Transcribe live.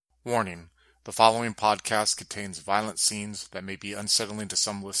Warning: the following podcast contains violent scenes that may be unsettling to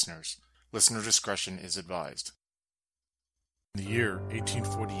some listeners. Listener discretion is advised. In the year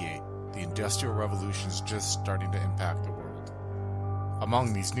 1848, the Industrial Revolution is just starting to impact the world.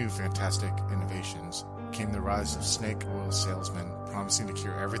 Among these new fantastic innovations came the rise of snake oil salesmen promising to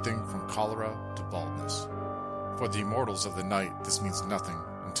cure everything from cholera to baldness. For the immortals of the night, this means nothing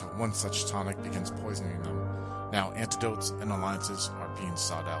until one such tonic begins poisoning them. Now antidotes and alliances are being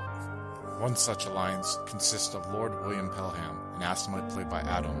sought out. One such alliance consists of Lord William Pelham, an Assamite played by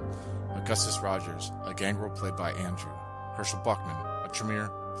Adam, Augustus Rogers, a gangrel played by Andrew, Herschel Buckman, a Tremere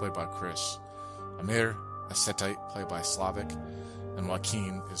played by Chris, Amir, a Setite played by Slavic, and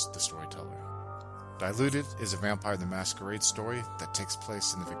Joaquin is the storyteller. Diluted is a Vampire the Masquerade story that takes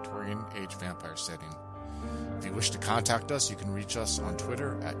place in the Victorian Age vampire setting. If you wish to contact us, you can reach us on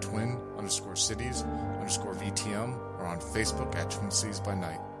Twitter at twin_cities_VTM or on Facebook at Twin Cities by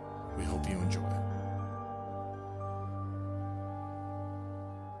Night. We hope you enjoy.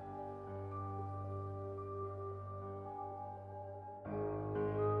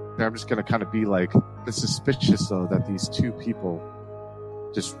 I'm just going to kind of be like, it's suspicious though that these two people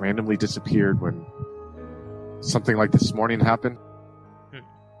just randomly disappeared when something like this morning happened.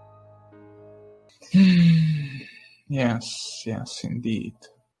 Yes, indeed.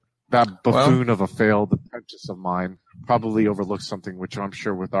 That buffoon of a failed apprentice of mine probably overlooked something which I'm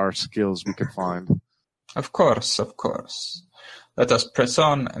sure with our skills we could find. Of course. Let us press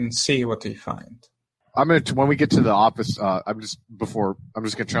on and see what we find. When we get to the office, I'm just gonna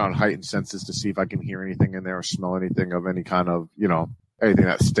try on heightened senses to see if I can hear anything in there or smell anything of any kind of, anything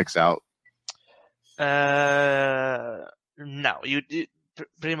that sticks out. No, you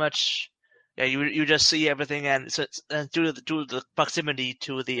pretty much. Yeah, you just see everything, and due to the proximity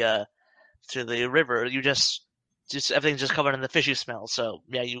to the river, you just everything's just covered in the fishy smell. So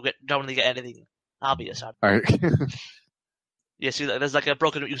yeah, don't really get anything obvious out of it. All right. You see, there's like a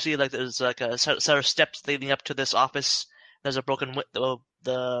broken. You see, like there's like a set of steps leading up to this office. There's a broken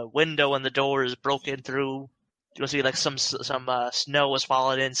the window and the door is broken through. You'll see like some snow has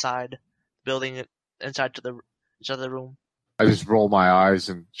fallen inside the building, inside to the room. I just roll my eyes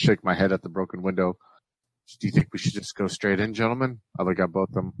and shake my head at the broken window. Do you think we should just go straight in, gentlemen? I look at both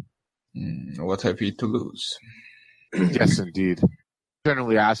of them. What have you to lose? Yes, indeed.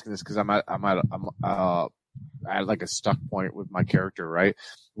 Generally asking this because I'm at like a stuck point with my character, right?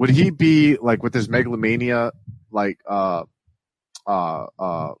 Would he be like with his megalomania, flaw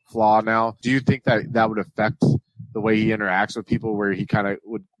now? Do you think that would affect the way he interacts with people, where he kind of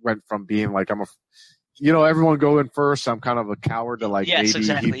went from being like everyone go in first. I'm kind of a coward to yes, maybe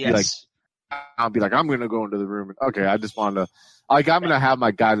exactly, he'd be yes. I'll be like, I'm going to go into the room. Okay. I just wanted to, I'm going to have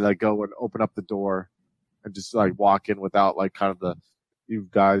my guy go and open up the door and just walk in without kind of you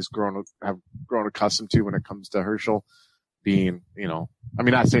guys have grown accustomed to when it comes to Herschel being,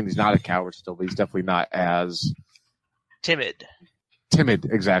 not saying he's not a coward still, but he's definitely not as timid.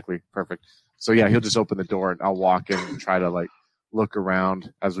 Exactly. Perfect. So yeah, he'll just open the door and I'll walk in and try to look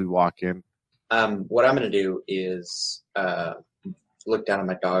around as we walk in. What I'm going to do is look down at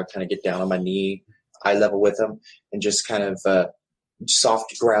my dog, kind of get down on my knee, eye level with him, and just kind of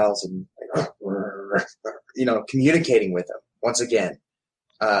soft growls and communicating with him once again,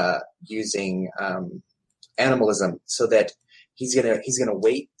 using animalism, so that he's gonna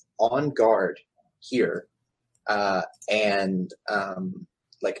wait on guard here and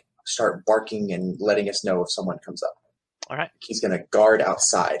start barking and letting us know if someone comes up. All right. He's going to guard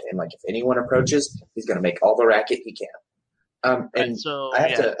outside, and if anyone approaches, he's going to make all the racket he can. I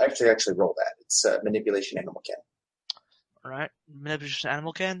have to actually roll that. It's manipulation animal can. All right, manipulation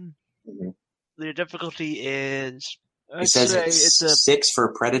animal can. Mm-hmm. The difficulty is. It says it's 6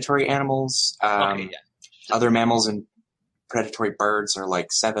 for predatory animals. Okay, yeah. Other mammals and predatory birds are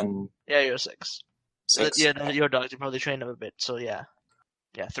 7. Yeah, you're 6. 6. Your dog. You probably trained him a bit, so yeah,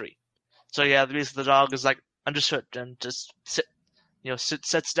 3. So yeah, the dog is understood, and just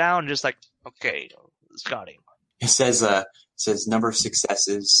sits down, just okay, got him. It says number of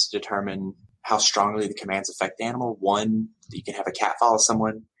successes determine how strongly the commands affect the animal. 1, you can have a cat follow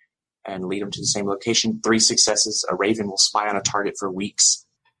someone and lead them to the same location. 3 successes, a raven will spy on a target for weeks,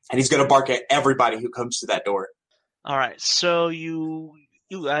 and he's going to bark at everybody who comes to that door. All right, so you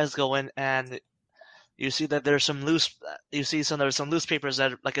guys go in and you see that there's some loose. There's some loose papers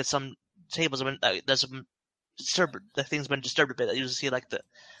that at some tables. There's some the thing's been disturbed a bit. You see the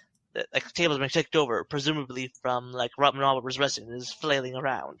table's been kicked over, presumably from Robert was resting and is flailing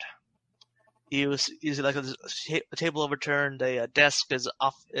around. You see a table overturned, a desk was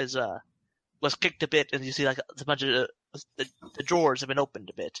kicked a bit, and you see a bunch of the drawers have been opened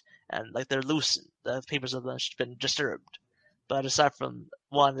a bit, and like they're loosened. The papers have been disturbed. But aside from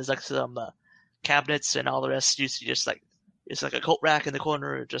one, there's like some cabinets, and all the rest you see just like it's like a coat rack in the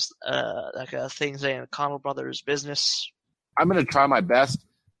corner, just like a thing saying Connell Brothers business. I'm going to try my best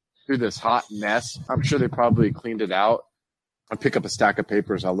through this hot mess. I'm sure they probably cleaned it out. I pick up a stack of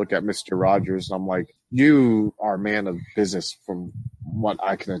papers. I'll look at Mr. Rogers, and I'm like, you are a man of business from what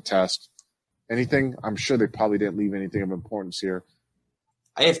I can attest. Anything? I'm sure they probably didn't leave anything of importance here.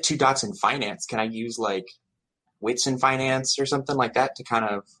 I have 2 dots in finance. Can I use like wits in finance or something like that to kind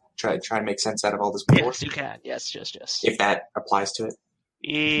of try to make sense out of all this paperwork? Yes, you can. Yes. If that applies to it.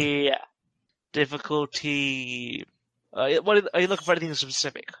 Yeah. Difficulty. What are you looking for? Anything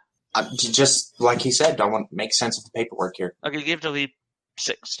specific? Just like he said, I want to make sense of the paperwork here. Okay, give it to me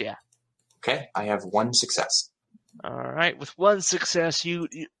 6. Yeah. Okay, I have 1 success. All right. With 1 success, you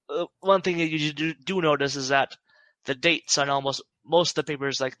one thing that you do notice is that the dates on almost most of the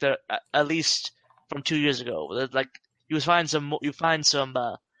papers, like they're at least from 2 years ago. Like you find some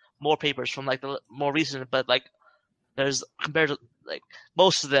more papers from like the more recent, but like there's compared to like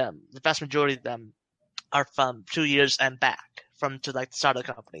most of them, the vast majority of them are from 2 years and back, from to like the start of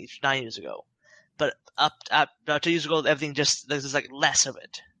the company 9 years ago. But up 2 years ago, everything just there's like less of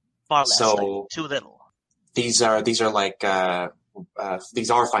it, far less, So- like, too little. These are like these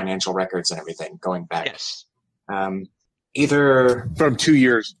are financial records and everything going back. Yes. Either From 2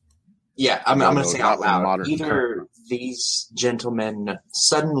 years. yeah, I'm going to No, say not out loud. modern Either current. these gentlemen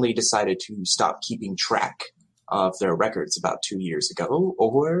suddenly decided to stop keeping track of their records about 2 years ago,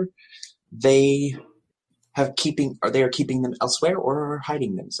 or they are keeping them elsewhere or are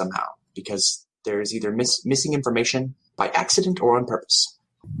hiding them somehow, because there's either missing information by accident or on purpose.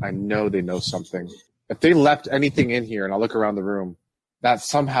 I know they know something. If they left anything in here, and I'll look around the room, that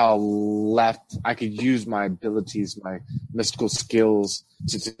somehow left, I could use my abilities, my mystical skills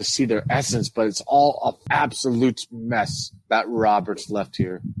to see their essence, but it's all an absolute mess that Robert's left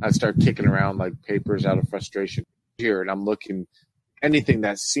here. I start kicking around like papers out of frustration here, and I'm looking anything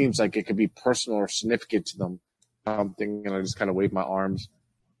that seems like it could be personal or significant to them. Something, and I just kind of wave my arms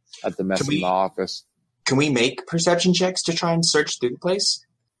at the mess in the office. Can we make perception checks to try and search through the place?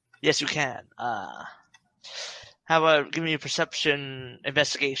 Yes, you can. How about give me a perception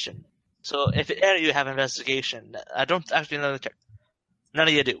investigation? So if any of you have investigation, I don't actually know the check. None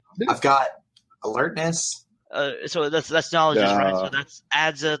of you do. I've got alertness. So that's knowledge, right? Yeah. So that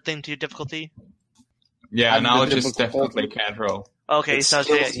adds a thing to your difficulty. Yeah, I'm knowledge the is difficult- definitely can't roll. Okay, It's so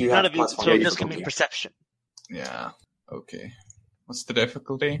skills you none have of you. plus one So just give me difficulty. perception. Yeah. Okay. What's the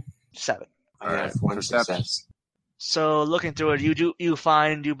difficulty? 7. I have 1 perception. success. So looking through it, you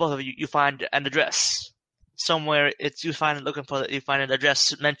find an address somewhere. You find an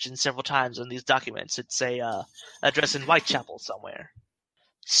address mentioned several times in these documents. It's a address in Whitechapel somewhere.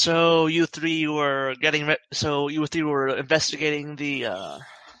 So you three were investigating the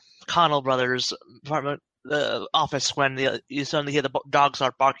Connell Brothers apartment, the office, when you suddenly hear the dogs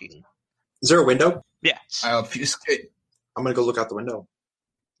start barking. Is there a window? Yes. I obfuscate. I'm going to go look out the window.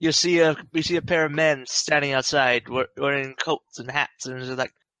 You see a pair of men standing outside wearing coats and hats, and it's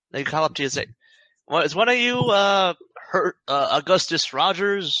like they call up to you and say, "Well, is one of you Augustus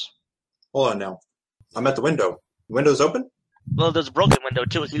Rogers?" Hold on now. I'm at the window. The window's open? Well, there's a broken window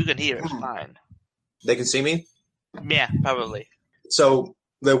too, so you can hear. It's fine. They can see me? Yeah, probably. So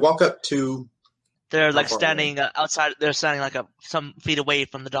they walk up to... They're like How far standing outside. They're standing like some feet away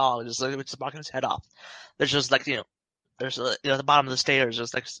from the dog, just barking his head off. There's just like there's at the bottom of the stairs,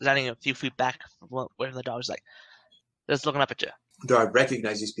 just like standing a few feet back from where the dog's like, just looking up at you. Do I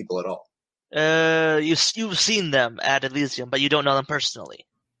recognize these people at all? You've seen them at Elysium, but you don't know them personally.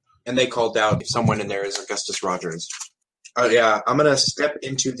 And they called out, if someone in there is Augustus Rogers. Yeah, I'm going to step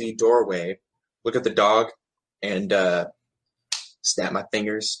into the doorway, look at the dog, and snap my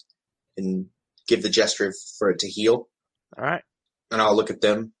fingers and give the gesture for it to heal. All right. And I'll look at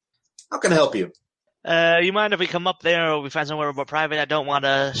them. How can I help you? You mind if we come up there, or we find somewhere more private? I don't want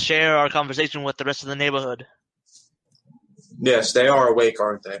to share our conversation with the rest of the neighborhood. Yes, they are awake,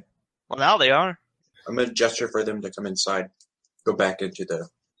 aren't they? Well, now they are. I'm going to gesture for them to come inside. Go back into the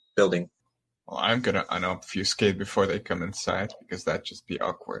building. Well, I'm gonna unobfuscate before they come inside, because that'd just be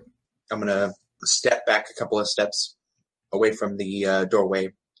awkward. I'm going to step back a couple of steps away from the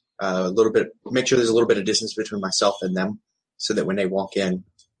doorway. A little bit, make sure there's a little bit of distance between myself and them, so that when they walk in,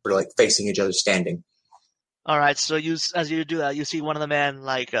 we're like facing each other, standing. All right. So as you do that, you see one of the men,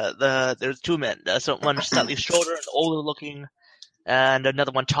 like there's two men. So one slightly shorter and older looking, and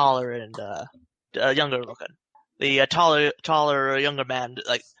another one taller and younger looking. The taller younger man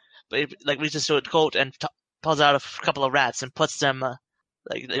like reaches to his coat and pulls out a couple of rats and puts them,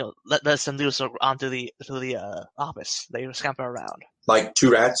 lets them loose onto the office. They scamper around. Like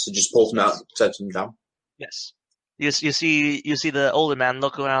 2 rats, it just pulls them out and sets them down. Yes. You see the older man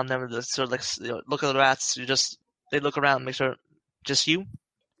look around them, sort of look at the rats. They look around, make sure, just you.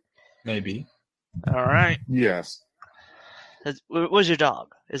 Maybe. All right. Yes. Where's your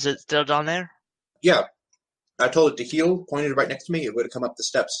dog? Is it still down there? Yeah. I told it to heel, pointed right next to me. It would have come up the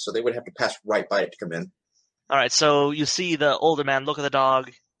steps, so they would have to pass right by it to come in. All right. So you see the older man look at the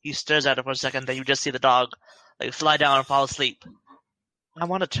dog. He stares at it for a second. Then you just see the dog fly down and fall asleep. I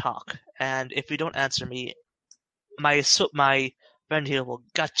want to talk, and if you don't answer me, my friend here will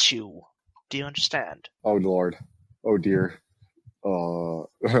gut you. Do you understand? Oh Lord. Oh dear. I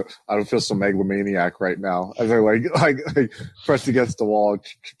don't feel so megalomaniac right now. As I like pressed against the wall,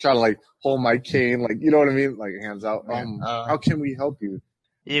 trying to hold my cane, you know what I mean? Hands out. How can we help you?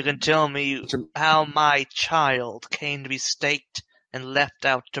 You can tell me how my child came to be staked and left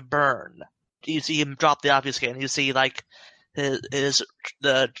out to burn. You see him drop the obfuscate, and you see the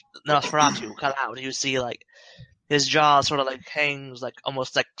Nosferatu come out. You see his jaw sort of hangs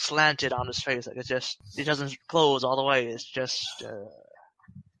almost slanted on his face. It doesn't close all the way. It's just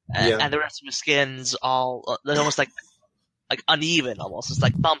and the rest of his skin's all they're almost uneven almost. It's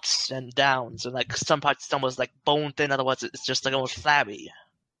bumps and downs, and some parts it's almost bone thin. Otherwise, it's just almost flabby.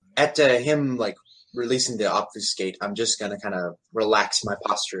 At him releasing the obfuscate, I'm just gonna kind of relax my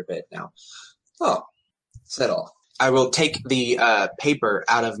posture a bit now. Oh, is that all? I will take the paper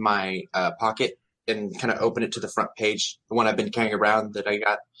out of my pocket and kind of open it to the front page, the one I've been carrying around that I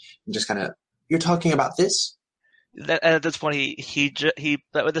got, and just kind of, you're talking about this? At this point, he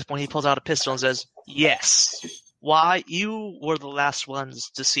pulls out a pistol and says, "Yes. Why? You were the last ones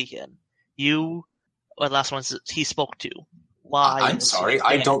to see him. You were the last ones that he spoke to. Why? I'm sorry,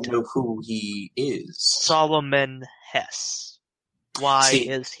 I don't know who he is. Solomon Hess. Why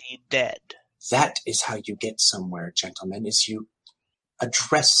is he dead?" That is how you get somewhere, gentlemen, is you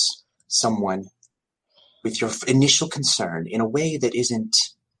address someone with your initial concern in a way that isn't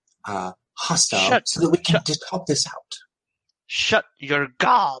hostile, so that we can just talk this out. Shut your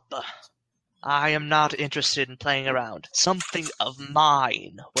gob. I am not interested in playing around. Something of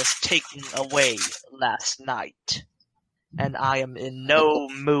mine was taken away last night, and I am in no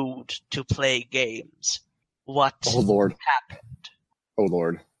mood to play games. What happened? Oh,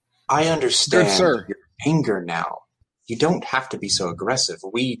 Lord. I understand Good, sir. your anger now. You don't have to be so aggressive.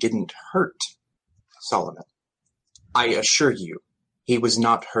 We didn't hurt Solomon. I assure you, he was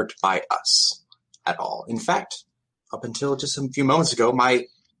not hurt by us at all. In fact, up until just a few moments ago, my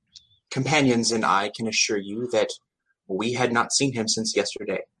companions and I can assure you that we had not seen him since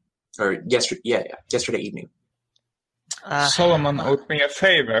yesterday. Yesterday evening. Solomon owed me a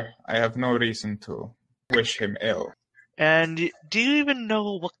favor. I have no reason to wish him ill. And do you even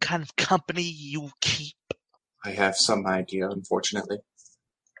know what kind of company you keep? I have some idea, unfortunately.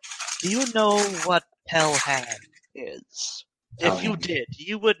 Do you know what Pelham is? If you did,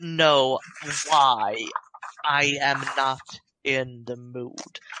 you would know why I am not in the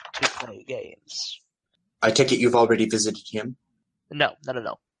mood to play games. I take it you've already visited him? No.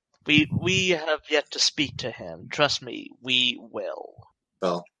 We have yet to speak to him. Trust me, we will.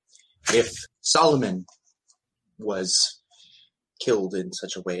 Well, if Solomon was killed in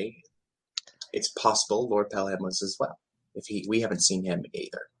such a way, it's possible Lord Pelham was as well. We haven't seen him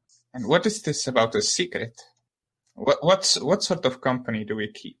either. And what is this about a secret? What sort of company do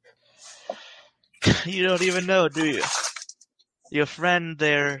we keep? You don't even know, do you? Your friend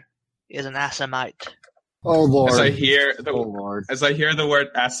there is an Assamite. Oh Lord! As I hear the word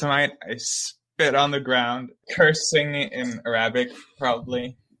Assamite, I spit on the ground, cursing in Arabic,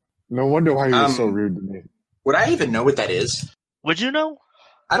 probably. No wonder why you're so rude to me. Would I even know what that is? Would you know?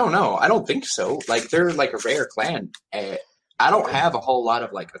 I don't know. I don't think so. They're a rare clan. I don't have a whole lot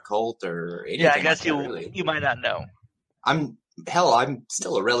of occult or anything. Yeah, I guess really. You might not know. I'm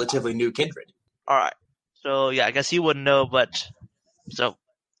still a relatively new kindred. All right. So yeah, I guess you wouldn't know, but so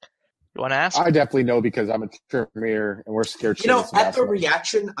you want to ask? I definitely know because I'm a Tremere and we're scared. At the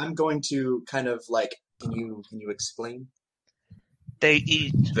reaction, I'm going to kind of can you explain? They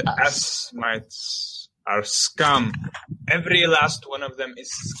eat the Asamites are scum. Every last one of them is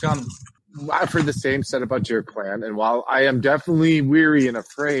scum. I've heard the same said about your clan, and while I am definitely weary and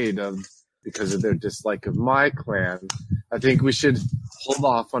afraid because of their dislike of my clan, I think we should hold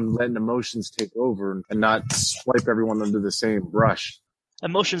off on letting emotions take over and not swipe everyone under the same brush.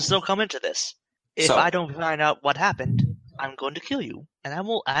 Emotions don't come into this. If I don't find out what happened, I'm going to kill you, and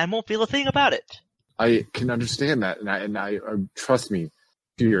I won't feel a thing about it. I can understand that, and I trust me.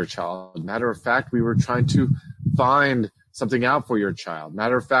 to your child. Matter of fact, we were trying to find something out for your child.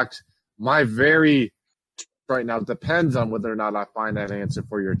 Matter of fact, my very right now depends on whether or not I find that answer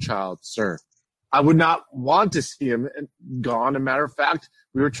for your child, sir. I would not want to see him gone. As a matter of fact,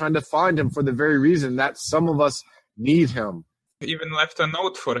 we were trying to find him for the very reason that some of us need him. We even left a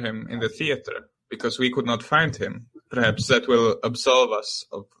note for him in the theater because we could not find him. Perhaps that will absolve us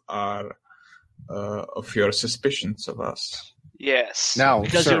of our of your suspicions of us. Yes. Now,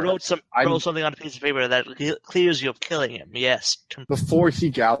 because sir, you wrote something on a piece of paper that clears you of killing him. Yes. Before he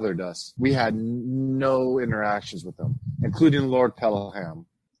gathered us, we had no interactions with him, including Lord Pelham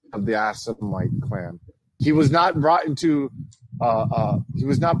of the Asimite clan. He was not brought into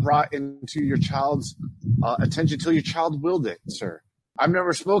your child's attention until your child willed it, sir. I've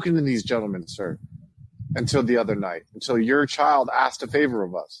never spoken to these gentlemen, sir, until the other night, until your child asked a favor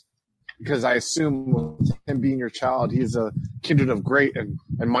of us. Because I assume with him being your child, he is a kindred of great and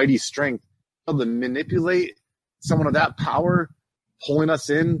mighty strength. To manipulate someone of that power, pulling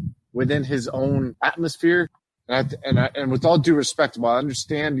us in within his own atmosphere. And with all due respect, while I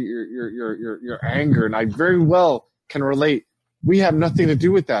understand your anger, and I very well can relate, we have nothing to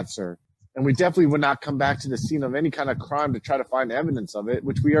do with that, sir. And we definitely would not come back to the scene of any kind of crime to try to find evidence of it,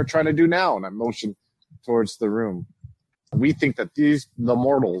 which we are trying to do now. And I motion towards the room. We think that the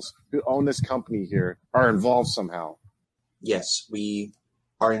mortals who own this company here are involved somehow. Yes, we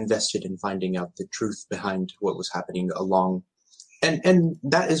are invested in finding out the truth behind what was happening along. And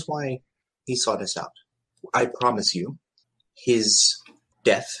that is why he sought us out. I promise you, his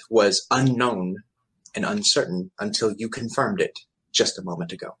death was unknown and uncertain until you confirmed it just a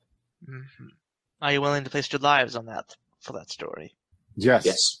moment ago. Mm-hmm. Are you willing to place your lives on that for that story? Yes.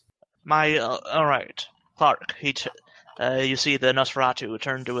 Yes. All right. Clark, you see the Nosferatu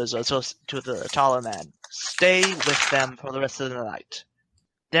turn to the taller man. Stay with them for the rest of the night.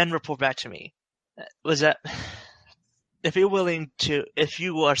 Then report back to me. If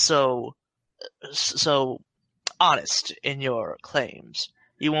you are so honest in your claims,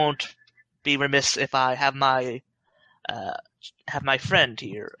 you won't be remiss if I have my friend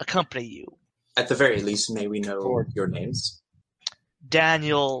here accompany you. At the very least, may we know your names?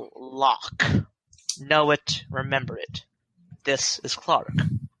 Daniel Locke. Know it, remember it. This is Clark.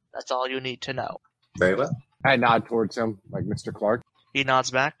 That's all you need to know. Very well. I nod towards him, like Mr. Clark. He nods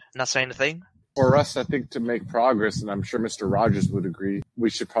back, not saying a thing. For us, I think to make progress, and I'm sure Mr. Rogers would agree,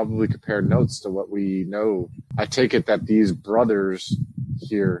 we should probably compare notes to what we know. I take it that these brothers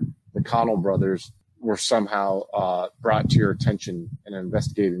here, the Connell brothers, were somehow brought to your attention in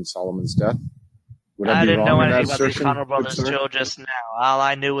investigating Solomon's death. I didn't know anything about these Connell brothers until just now. All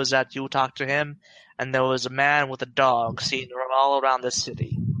I knew was that you talked to him, and there was a man with a dog seen all around this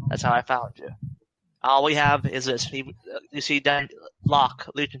city. That's how I found you. All we have is this. You see Dan Locke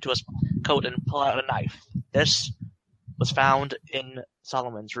reach into his coat and pull out a knife. This was found in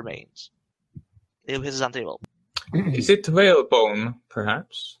Solomon's remains. This is on the table. Is it whalebone,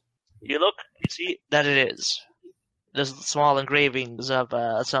 perhaps? You look, you see that it is. There's small engravings of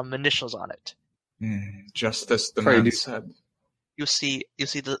some initials on it. Just as the man said. You see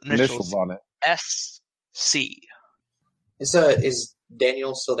the initials on it. SC. Is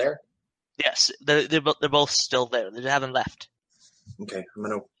Daniel still there? Yes, they're both still there. They haven't left. Okay, I'm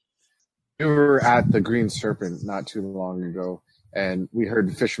gonna. We were at the Green Serpent not too long ago, and we heard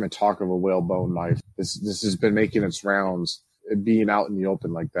the fishermen talk of a whalebone knife. This has been making its rounds, being out in the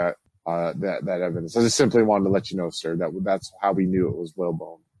open like that. That evidence. I just simply wanted to let you know, sir, that's how we knew it was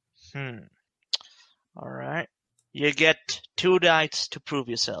whalebone. All right. You get 2 nights to prove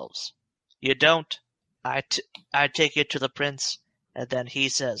yourselves. You don't, I take you to the prince, and then he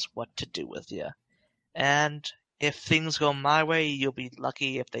says what to do with you. And if things go my way, you'll be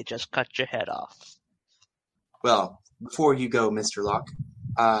lucky if they just cut your head off. Well, before you go, Mr. Locke,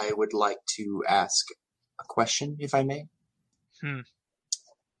 I would like to ask a question, if I may.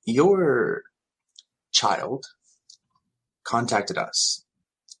 Your child contacted us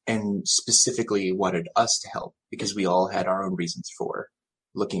and specifically wanted us to help because we all had our own reasons for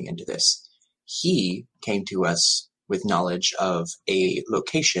looking into this. He came to us with knowledge of a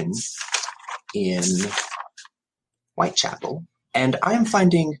location in Whitechapel, and I am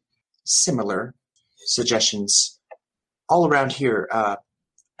finding similar suggestions all around here.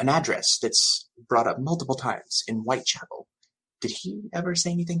 An address that's brought up multiple times in Whitechapel. Did he ever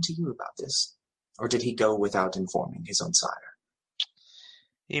say anything to you about this? Or did he go without informing his own sire?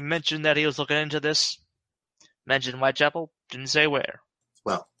 He mentioned that he was looking into this. Mentioned Whitechapel. Didn't say where.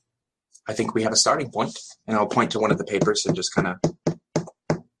 Well, I think we have a starting point. And I'll point to one of the papers and just kind of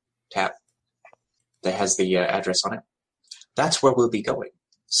tap. That has the address on it. That's where we'll be going.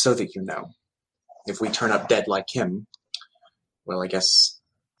 so that you know. If we turn up dead like him, well, I guess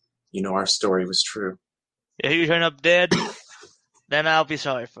you know our story was true. If you turn up dead, then I'll be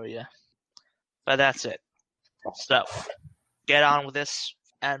sorry for you. But that's it. So, get on with this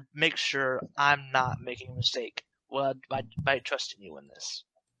and make sure I'm not making a mistake by trusting you in this.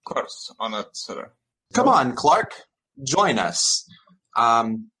 Of course, honored sir. Come on, Clark, join us.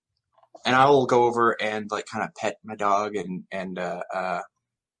 And I will go over and like kind of pet my dog and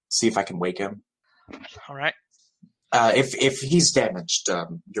see if I can wake him. All right. If he's damaged,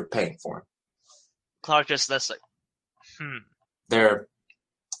 you're paying for him. Clark just that's like,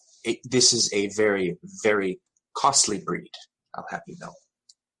 This is a very, very costly breed. I'll have you know.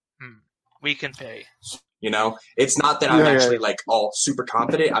 We can pay. You know, it's not that I'm actually like all super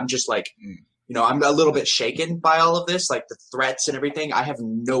confident. I'm just like, you know, I'm a little bit shaken by all of this, like the threats and everything. I have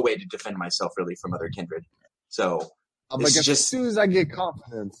no way to defend myself really from other kindred. So I'm like, as soon as I get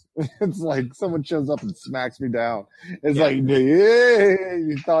confidence, it's like someone shows up and smacks me down. It's like, yeah,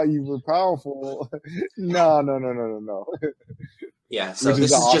 you thought you were powerful. No. Yeah, so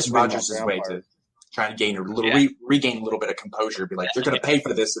this is just Rogers' way to try to gain a little, regain a little bit of composure. Be like, you're going to pay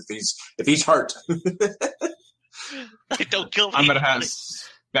for this if he's hurt. Don't kill me. Amr has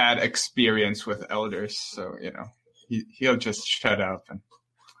bad experience with elders, so you know he'll just shut up and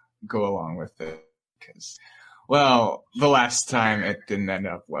go along with it because. Well, the last time it didn't end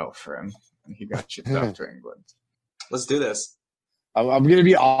up well for him. He got shipped off to England. Let's do this. I'm going to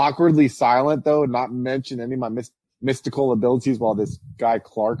be awkwardly silent, though, and not mention any of my mystical abilities while this guy,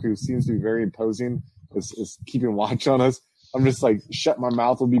 Clark, who seems to be very imposing, is keeping watch on us. I'm just like, shut my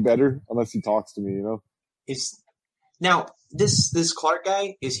mouth will be better unless he talks to me, you know? Now, this Clark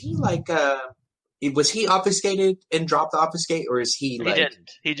guy, is he like... was he obfuscated and dropped the obfuscate, or is he like...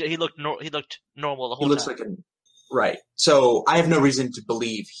 He didn't. He looked normal the whole time. He looks like Right. So I have no reason to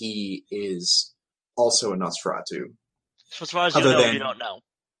believe he is also a Nosferatu. As far as you know, you don't know.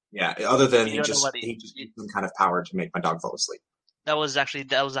 Yeah, other than he just used some kind of power to make my dog fall asleep. That was actually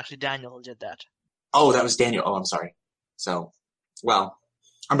Daniel who did that. Oh, that was Daniel. Oh, I'm sorry. So, well,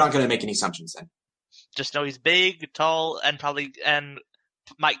 I'm not going to make any assumptions then. Just know he's big, tall, and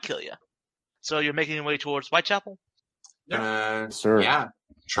might kill you. So you're making your way towards Whitechapel? Sure. Yeah.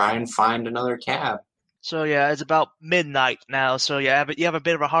 Try and find another cab. So yeah, it's about midnight now. So yeah, but you have a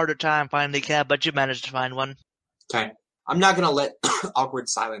bit of a harder time finding a cab, but you managed to find one. Okay. I'm not going to let awkward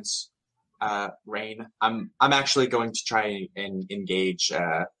silence reign. I'm actually going to try and engage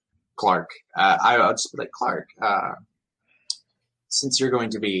Clark. I'll just be like, Clark, since you're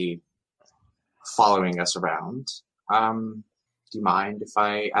going to be following us around, do you mind if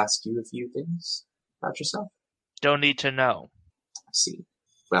I ask you a few things about yourself? Don't need to know. I see.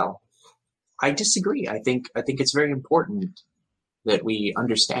 Well, I disagree. I think it's very important that we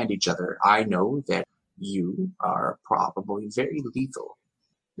understand each other. I know that you are probably very lethal.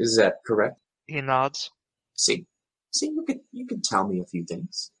 Is that correct? He nods. See, you could tell me a few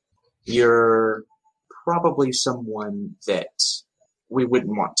things. You're probably someone that we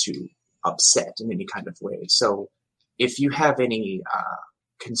wouldn't want to upset in any kind of way. So, if you have any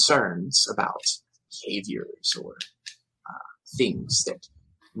concerns about behaviors or things that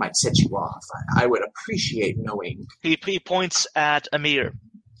might set you off, I would appreciate knowing. He points at Amir.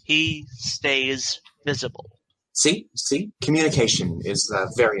 He stays visible. See, communication is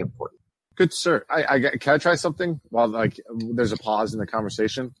very important. Good sir, can I try something while like there's a pause in the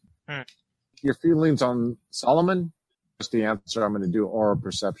conversation? Your feelings on Solomon? Just the answer. I'm going to do aura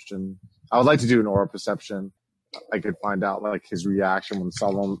perception. I would like to do an aura perception. I could find out like his reaction when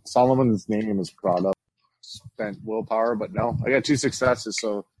Solomon's name is brought up. Spent willpower, but no, I got 2 successes.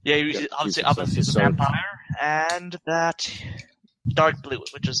 So yeah, obviously the vampire and that dark blue,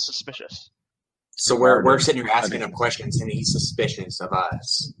 which is suspicious. So we're sitting here asking him questions, and he's suspicious of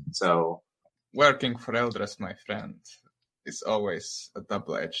us. So working for Eldras, my friend, is always a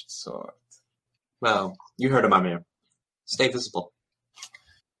double-edged sword. Well, you heard him, Amir. Stay visible.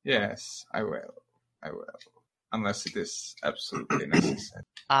 Yes, I will. Unless it is absolutely necessary.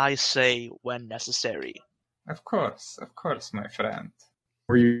 I say when necessary. Of course, my friend.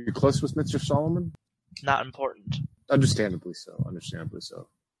 Were you close with Mr. Solomon? Not important. Understandably so.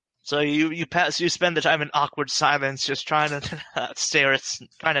 So you spend the time in awkward silence, just trying to not stare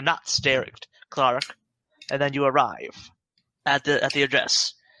at Clark, and then you arrive at the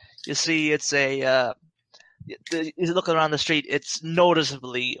address. You see, it's you look around the street. It's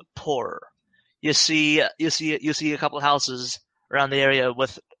noticeably poorer. You see a couple of houses around the area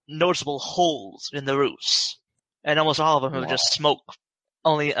with noticeable holes in the roofs, and almost all of them have just smoke.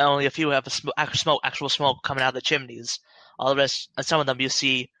 Only a few have actual smoke coming out of the chimneys. all the rest, some of them you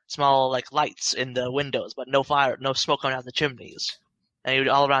see small like lights in the windows, but no fire, no smoke coming out of the chimneys. And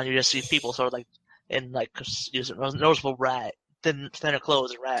all around you just see people sort of like in like using noticeable thinner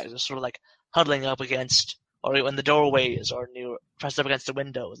clothes and rags, just sort of like huddling up against or in the doorways or pressed up against the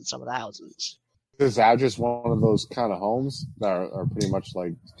windows in some of the houses. Is that just one of those kind of homes that are pretty much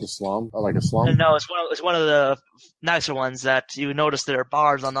like the slum, or like a slum? No, it's one of the nicer ones that you notice there are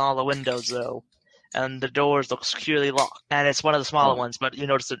bars on all the windows though, and the doors look securely locked. And it's one of the smaller ones, but you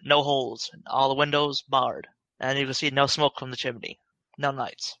notice that no holes, all the windows barred, and you can see no smoke from the chimney, no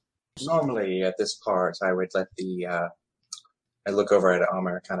lights. Normally, at this part, I would let I look over at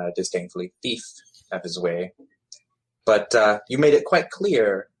Amr kind of disdainfully, thief have his way. But you made it quite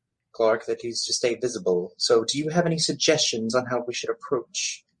clear, Clark, that he's to stay visible. So do you have any suggestions on how we should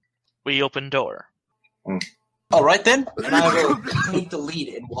approach? We open door. All right, then. And I will take the lead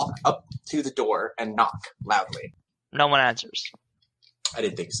and walk up to the door and knock loudly. No one answers. I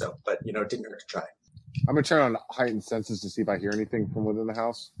didn't think so, but, it didn't hurt to try. I'm going to turn on heightened senses to see if I hear anything from within the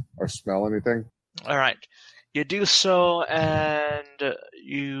house or smell anything. All right. You do so, and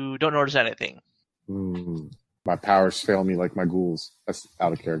you don't notice anything. My powers fail me like my ghouls. That's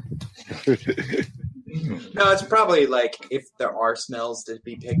out of character. No, it's probably like if there are smells to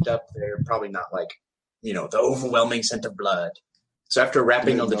be picked up, they're probably not like, the overwhelming scent of blood. So after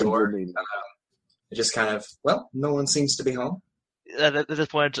rapping on the door, it just kind of, no one seems to be home. At this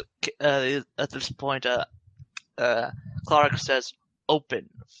point, Clark says, "Open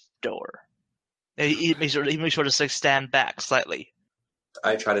door." He makes sure to stand back slightly.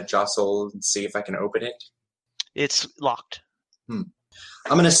 I try to jostle and see if I can open it. It's locked. I'm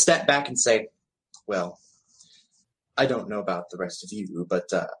going to step back and say, well, I don't know about the rest of you, but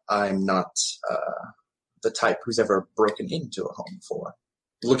I'm not the type who's ever broken into a home before.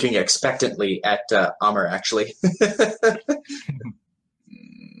 Looking expectantly at Amr, actually.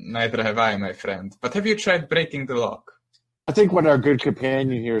 Neither have I, my friend. But have you tried breaking the lock? I think what our good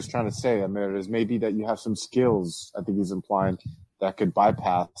companion here is trying to say, Amir, is maybe that you have some skills, I think he's implying, that could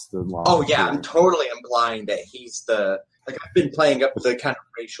bypass the lock. Oh, yeah, I'm totally implying that he's I've been playing up the kind of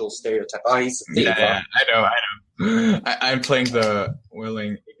racial stereotype. Oh, he's the thief. Yeah, I know. I'm playing the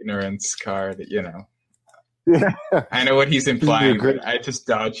willing ignorance card, Yeah. I know what he's implying, but I just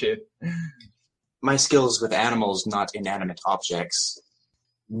dodge it. My skills with animals, not inanimate objects.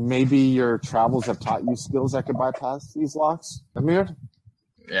 Maybe your travels have taught you skills that could bypass these locks, Amir?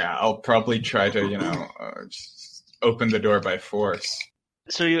 Yeah, I'll probably try to, just open the door by force.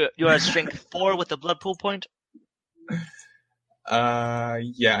 So you are at strength 4 with the blood pool point?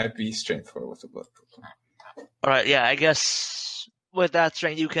 Yeah, I'd be strength 4 with the blood pool point. Alright, yeah, I guess with that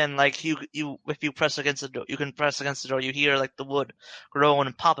strength you can if you press against the door, you can press against the door, you hear like the wood groan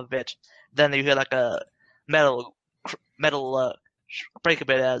and pop a bit, then you hear like a metal break a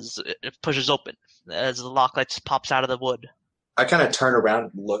bit as it pushes open, as the lock just pops out of the wood. I kind of turn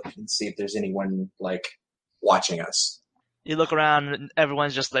around and look and see if there's anyone, watching us. You look around and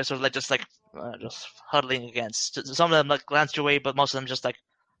everyone's just just huddling against. Some of them glance your way, but most of them just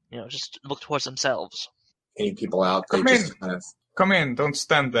just look towards themselves. Any people out, they just kind of... Come in, don't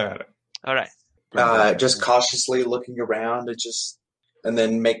stand there. All right. Just cautiously looking around and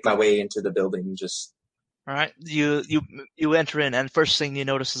then make my way into the building, just... All right, you enter in, and first thing you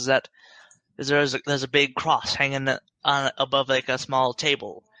notice is that there's a big cross hanging on above a small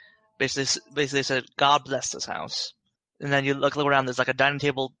table. Basically said, "God bless this house." And then you look around. There's a dining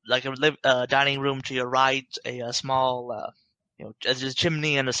table, a dining room to your right, a small, there's a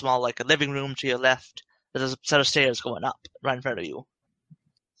chimney and a small a living room to your left. There's a set of stairs going up right in front of you.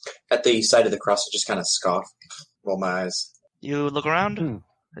 At the side of the cross, I just kind of scoff, roll my eyes. You look around.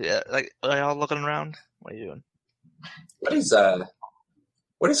 Yeah, are y'all looking around? What are you doing?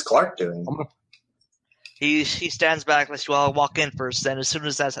 What is Clark doing? He stands back, lets you all walk in first. Then as soon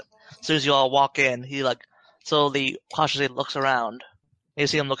as you all walk in, he slowly, cautiously looks around. You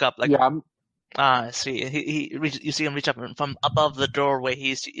see him look up. I see. You see him reach up from above the doorway.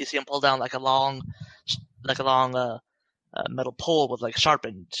 You see him pull down a long metal pole with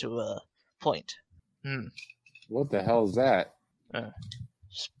sharpened to a point. What the hell is that?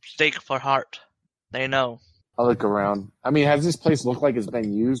 Stake for heart. They know. I look around. I mean, has this place looked like it's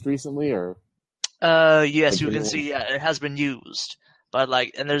been used recently, or? Yes, you can see. Yeah, it has been used. But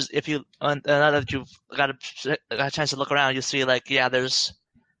and there's now that you've got a chance to look around, you see there's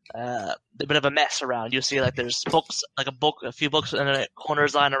a bit of a mess around. You see there's books, a few books in the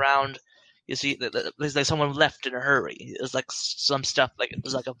corners lying around. You see there's someone left in a hurry. There's some stuff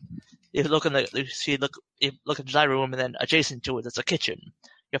there's you look in you look in the dining room, and then adjacent to it there's a kitchen.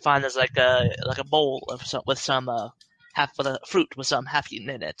 You'll find there's a bowl with some half with a fruit with some half eaten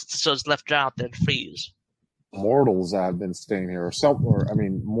in it, so it's left out there to freeze. Mortals that have been staying here,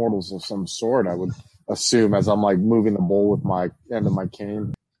 mortals of some sort, I would assume, as I'm like moving the bowl with my end of my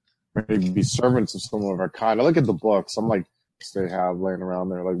cane. Maybe servants of some of our kind. I look at the books. I'm like, they have laying around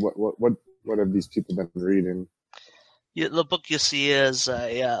there. Like, what have these people been reading? The book you see is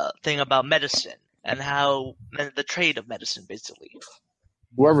a thing about medicine and how the trade of medicine, basically.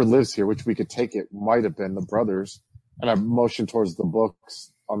 Whoever lives here, which we could take it, might have been the brothers. And I motion towards the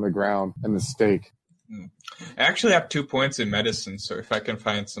books on the ground and the stake. I actually have 2 points in medicine, so if I can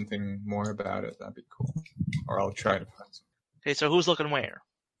find something more about it, that'd be cool. Or I'll try to find something. Okay, so who's looking where?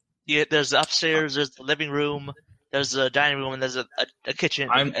 There's the upstairs, there's the living room, there's the dining room, and there's a kitchen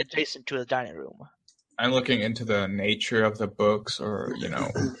adjacent to the dining room. I'm looking into the nature of the books, or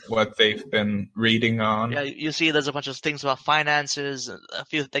what they've been reading on. Yeah, you see there's a bunch of things about finances, a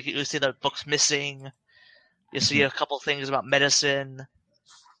few you see the books missing. You see a couple things about medicine.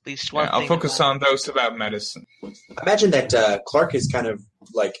 At least one. I'll focus on those about medicine. Imagine that Clark is kind of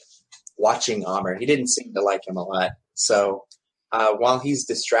like watching Amr. He didn't seem to like him a lot, so while he's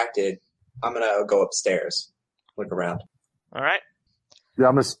distracted, I'm gonna go upstairs, look around. All right. Yeah,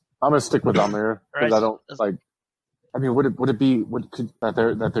 I'm gonna stick with Amir because Right. I don't like. I mean, would it be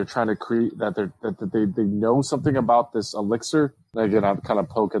that they're trying to create that they know something about this elixir? And again, I kind of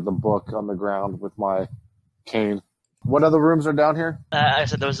poke at the book on the ground with my cane. What other rooms are down here? I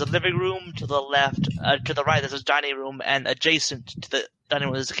said there was a living room to the left, to the right. There's a dining room, and adjacent to the dining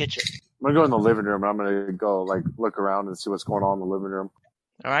room is a kitchen. I'm gonna go in the living room. And I'm gonna go like look around and see what's going on in the living room.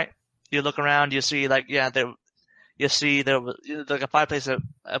 All right. You look around. You see you see there was like a fireplace that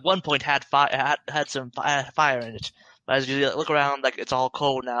at one point had some fire in it. But as you look around, like it's all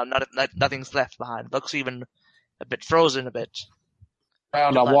cold now. Nothing's left behind. It looks even a bit frozen a bit.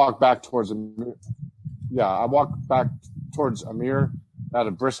 And I walk back towards Amir. Yeah, I walk back towards Amir at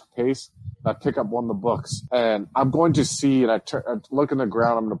a brisk pace. I pick up one of the books, and I'm going to see. And I look in the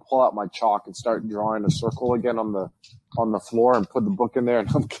ground. I'm going to pull out my chalk and start drawing a circle again on the floor, and put the book in there. And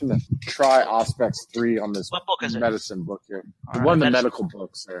I'm going to try Aspects 3 on this What book is it? medicine book here. All One of right, the medicine. medical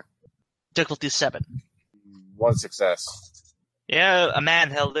books there. Difficulty 7. One success. Yeah, a man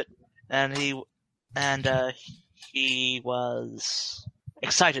held it, and he was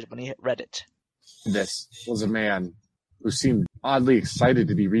excited when he read it. This was a man who seemed oddly excited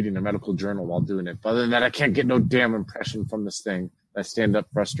to be reading a medical journal while doing it. But other than that, I can't get no damn impression from this thing. I stand up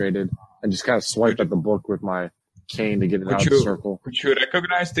frustrated and just kind of swipe at the book with my cane to get it out of the circle. Could you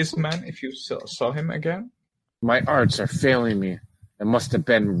recognize this man if you saw him again? My arts are failing me. It must have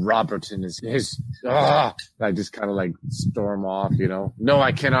been Robert and his I just kind of like storm off, No,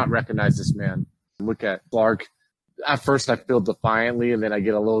 I cannot recognize this man. Look at Clark. At first I feel defiantly, and then I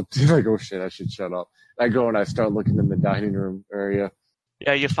get a little like, oh shit, I should shut up. I go and I start looking in the dining room area.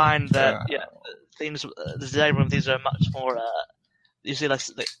 Yeah, you find that things. The dining room things are much more. You see, like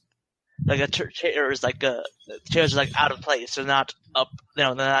a chair is the chairs are like out of place. They're not up.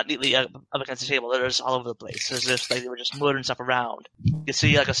 They're not neatly up against the table. They're just all over the place. There's just like they were just moving stuff around. You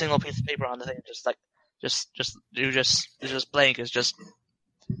see like a single piece of paper on the thing, just blank. It's just.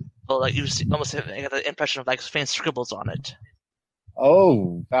 Well, like you see, almost get the impression of like faint scribbles on it.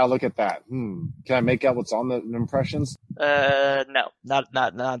 Oh, now look at that. Can I make out what's on the impressions? No,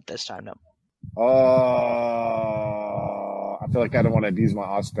 not this time. No. I feel like I don't want to abuse my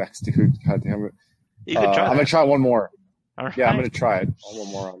Auspex, dude. God damn it. You can try. I'm gonna try one more. All right. Yeah, I'm gonna try it.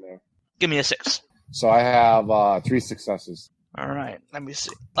 One more on there. Give me a 6. So I have 3 successes. All right, let me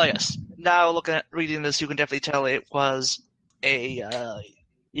see. Oh yes. Now reading this, you can definitely tell it was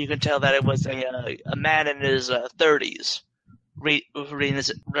you can tell that it was a man in his 30s. Writing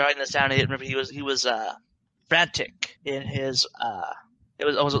this down, he was frantic in his. There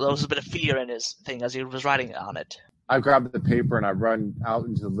was a bit of fear in his thing as he was writing on it. I grab the paper and I run out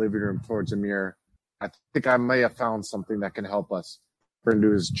into the living room towards Amir. I think I may have found something that can help us.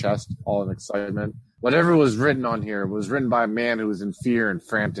 Into his chest, all in excitement. Whatever was written on here was written by a man who was in fear and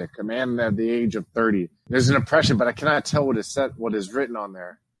frantic. A man at the age of 30. There's an impression, but I cannot tell what is written on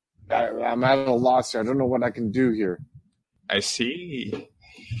there. I'm at a loss here. I don't know what I can do here. I see.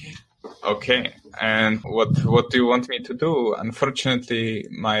 Okay, and what do you want me to do? Unfortunately,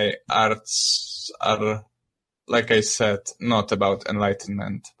 my arts are, like I said, not about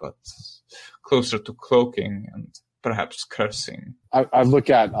enlightenment, but closer to cloaking and perhaps cursing. I look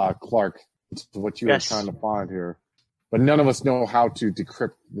at Clark, what you Yes. are trying to find here, but none of us know how to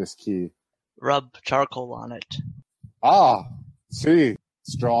decrypt this key. Rub charcoal on it. See,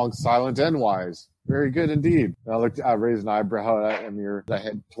 strong, silent, and wise. Very good indeed. I raise an eyebrow at Amir. I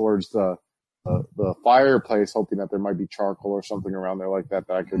head towards the the fireplace, hoping that there might be charcoal or something around there like that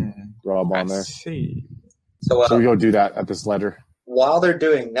I could rub on there. See. So, So we go do that at this letter. while they're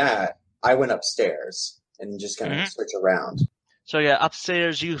doing that, I went upstairs and just kind of switch around. So yeah,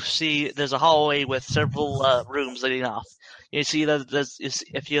 upstairs you see there's a hallway with several rooms leading off. You see that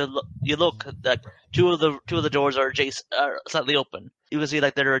if you look, like two of the doors are slightly open. You can see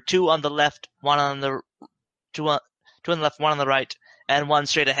like there are two on the left, two on the left, one on the right, and one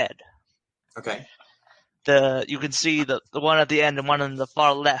straight ahead. Okay. You can see the one at the end and one on the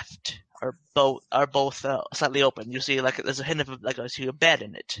far left are both slightly open. You see like there's a hint of like a bed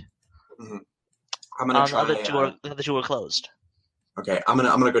in it. Mm-hmm. I'm gonna try. The other two are closed. Okay, I'm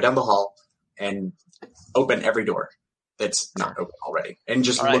gonna go down the hall and open every door that's not open already, and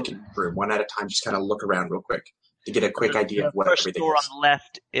just look in the room one at a time. Just kind of look around real quick to get a quick idea of what everything is. The first door on the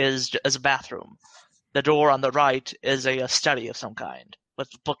left is a bathroom. The door on the right is a study of some kind with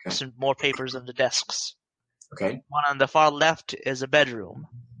books and more papers on the desks. Okay. One on the far left is a bedroom,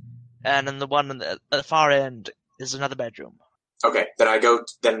 and then the one on the far end is another bedroom. Okay, then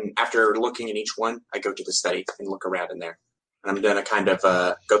after looking at each one, I go to the study and look around in there. And I'm gonna kind of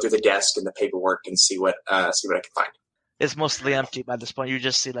go through the desk and the paperwork and see what I can find. It's mostly empty by this point. You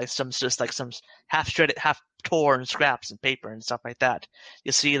just see like some half shredded, half torn scraps and paper and stuff like that.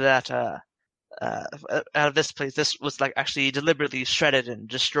 You see that out of this place, this was like actually deliberately shredded and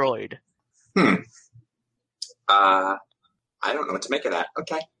destroyed. I don't know what to make of that.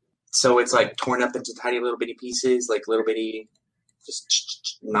 Okay, so it's like torn up into tiny little bitty pieces, like little bitty,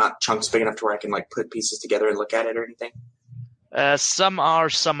 just not chunks big enough to where I can like put pieces together and look at it or anything. Some are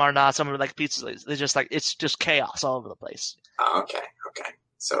not. Some are like pieces. They're just like it's just chaos all over the place. Okay.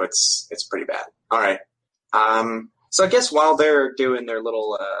 So it's pretty bad. All right. So I guess while they're doing their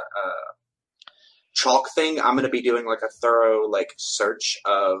little chalk thing, I'm gonna be doing like a thorough like search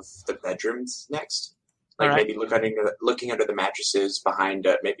of the bedrooms next. Like maybe looking under the mattresses, behind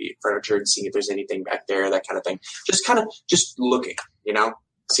maybe furniture, and seeing if there's anything back there, that kind of thing. Just looking,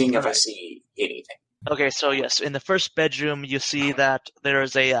 seeing if I see anything. Okay, so yes, in the first bedroom, you see that there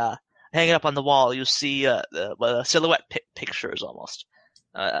is a hanging up on the wall. You see silhouette pictures almost.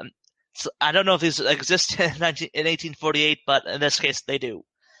 So I don't know if these exist in 1848, but in this case, they do.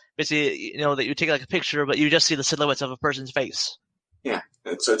 Basically, that you take like a picture, but you just see the silhouettes of a person's face. Yeah,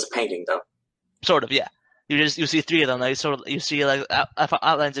 so it's a painting, though. Sort of, yeah. You see three of them. Like you see like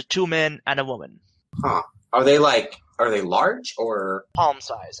outlines of two men and a woman. Huh? Are they large or palm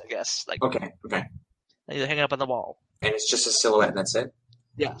size? I guess. Like okay. They're hanging up on the wall. And it's just a silhouette, and that's it?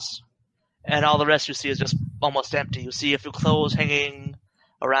 Yes. And all the rest you see is just almost empty. You see a few clothes hanging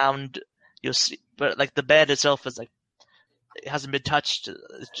around. You see, but like the bed itself is like it hasn't been touched.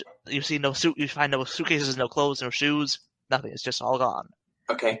 You see no suit. You find no suitcases, no clothes, no shoes, nothing. It's just all gone.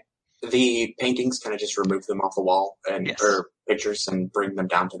 Okay. The paintings, kind of just remove them off the wall or pictures and bring them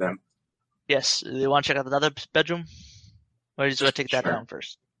down to them. Yes. Do you want to check out the other bedroom, or you just want to take that down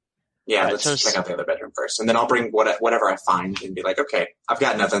first? Yeah, let's check out the other bedroom first, and then I'll bring whatever I find and be like, okay, I've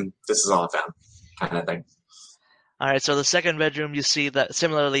got nothing. This is all I found, kind of thing. All right, so the second bedroom, you see that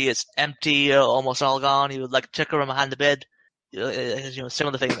similarly it's empty, almost all gone. You would like check around behind the bed,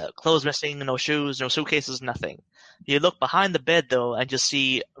 similar thing. Clothes missing, no shoes, no suitcases, nothing. You look behind the bed though, and you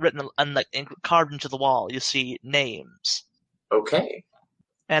see written and carved into the wall. You see names. Okay.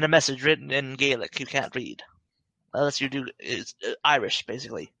 And a message written in Gaelic you can't read, unless you do. It's Irish,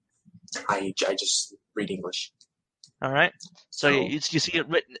 basically. I just read English. All right. So you see it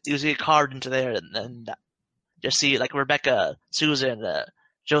written. You see it carved into there, and just see like Rebecca, Susan,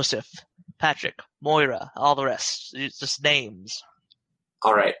 Joseph, Patrick, Moira, all the rest. It's just names.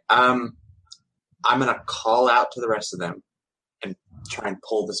 All right. I'm gonna call out to the rest of them and try and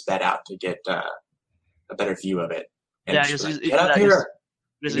pull this bed out to get a better view of it. And get up here.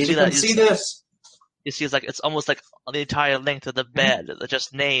 You need to come see this. You see, it's almost like the entire length of the bed.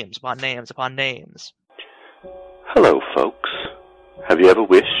 Just names upon names upon names. Hello, folks. Have you ever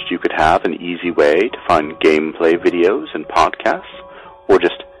wished you could have an easy way to find gameplay videos and podcasts, or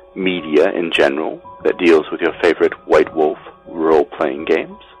just media in general that deals with your favorite White Wolf role-playing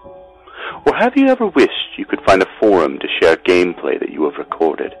games? Or have you ever wished you could find a forum to share gameplay that you have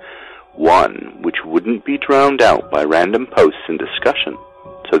recorded, one which wouldn't be drowned out by random posts and discussion,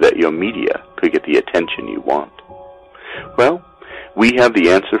 so that your media could get the attention you want? Well, we have the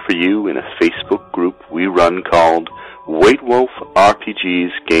answer for you in a Facebook group we run called White Wolf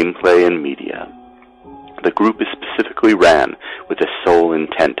RPGs Gameplay and Media. The group is specifically ran with the sole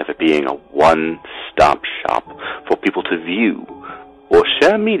intent of it being a one-stop shop for people to view or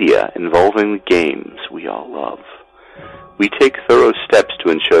share media involving the games we all love. we take thorough steps to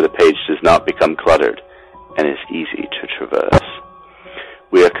ensure the page does not become cluttered and is easy to traverse.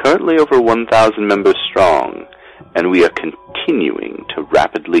 We are currently over 1,000 members strong, and we are continuing to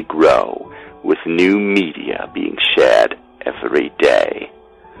rapidly grow, with new media being shared every day.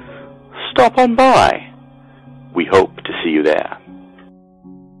 Stop on by. We hope to see you there.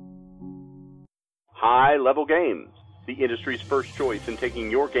 High Level Games, the industry's first choice in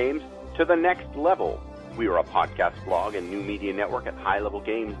taking your games to the next level. We are a podcast blog and new media network at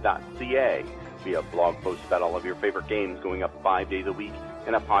highlevelgames.ca. We have blog posts about all of your favorite games going up 5 days a week,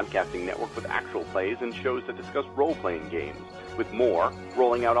 and a podcasting network with actual plays and shows that discuss role-playing games, with more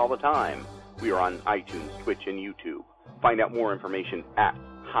rolling out all the time. We are on iTunes, Twitch, and YouTube. Find out more information at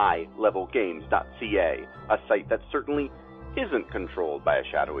highlevelgames.ca, a site that certainly isn't controlled by a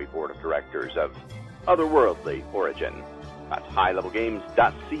shadowy board of directors of otherworldly origin. That's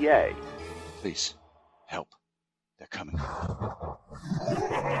highlevelgames.ca. Please, help. They're coming.